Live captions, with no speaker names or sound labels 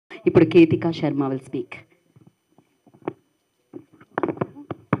ఇప్పుడు Ketika Sharma will speak.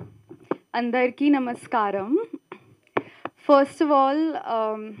 Andarki namaskaram. First of all,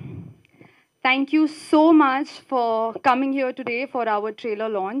 thank you so much for coming here today for our trailer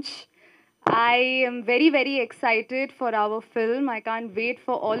launch. I am very, very excited for our film. I can't wait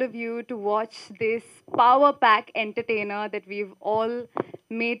for all of you to watch this power pack entertainer that we've all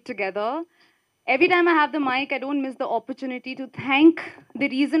made together. Every time I have the mic, I don't miss the opportunity to thank the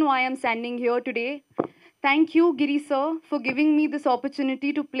reason why I'm standing here today. Thank you, Giri sir, for giving me this opportunity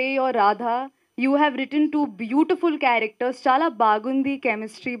to play your Radha. You have written two beautiful characters. Chala bagundi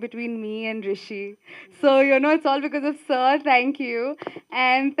chemistry between me and Rishi. So, it's all because of sir. Thank you.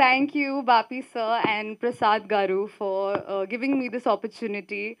 And thank you, Bapi sir and Prasad Garu for giving me this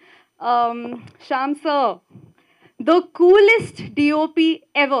opportunity. Sham sir, the coolest DOP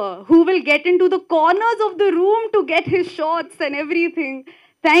ever, who will get into the corners of the room to get his shots and everything.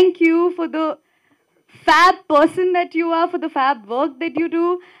 Thank you for the fab person that you are, for the fab work that you do.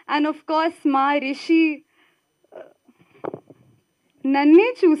 And of course, my Rishi, నన్నే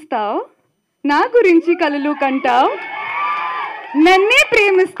చూస్తావు, నా గురించి కలలు కంటావు, నన్నే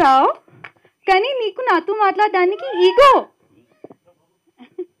ప్రేమిస్తావు, కానీ నీకు నాతో మాట్లాడడానికి ఈగో.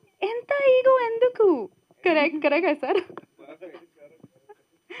 ఎంత ఈగో ఎందుకు? Correct, sir.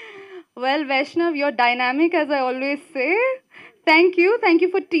 Well, Vaishnav, you're dynamic, as I always say. Thank you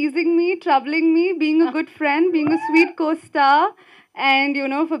for teasing me, troubling me, being a good friend, being a sweet co-star, and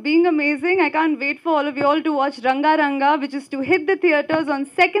for being amazing. I can't wait for all of you all to watch Ranga Ranga, which is to hit the theaters on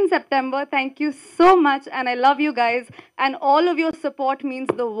 2nd September. Thank you so much, and I love you guys, and all of your support means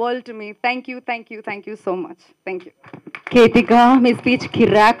the world to me. Thank you so much. Thank you. Ketika, me speech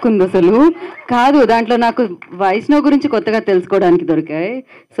కిరాక్ ఉంది అసలు. కాదు, దాంట్లో నాకు వైష్ణవ్ గురించి కొత్తగా తెలుసుకోవడానికి దొరికాయి.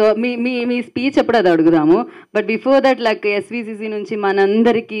 So మీ speech ఎప్పుడు అది అడుగుదాము. But before that, like SVCC నుంచి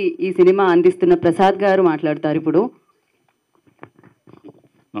మనందరికీ ఈ సినిమా అందిస్తున్న ప్రసాద్ గారు మాట్లాడతారు ఇప్పుడు.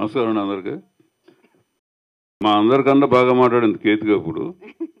 నమస్కారం అందరికీ. మా అందరికన్నా బాగా మాట్లాడింది కేతిక. ఇప్పుడు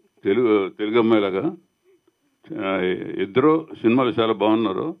తెలుగు అమ్మాయిలాగా ఇద్దరు సినిమాలు చాలా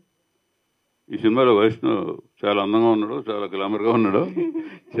బాగున్నారు. ఈ సినిమాలో వైష్ణవ్ చాలా అందంగా ఉన్నాడు, చాలా గ్లామర్గా ఉన్నాడు,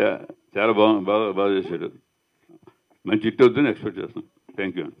 చాలా బాగా చేశాడు. మంచి హిట్ అవుతుందని ఎక్స్పెక్ట్ చేస్తాను.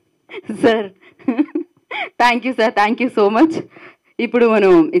 Thank you sir. Thank you so much. ఇప్పుడు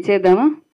మనం ఇచ్చేద్దామా?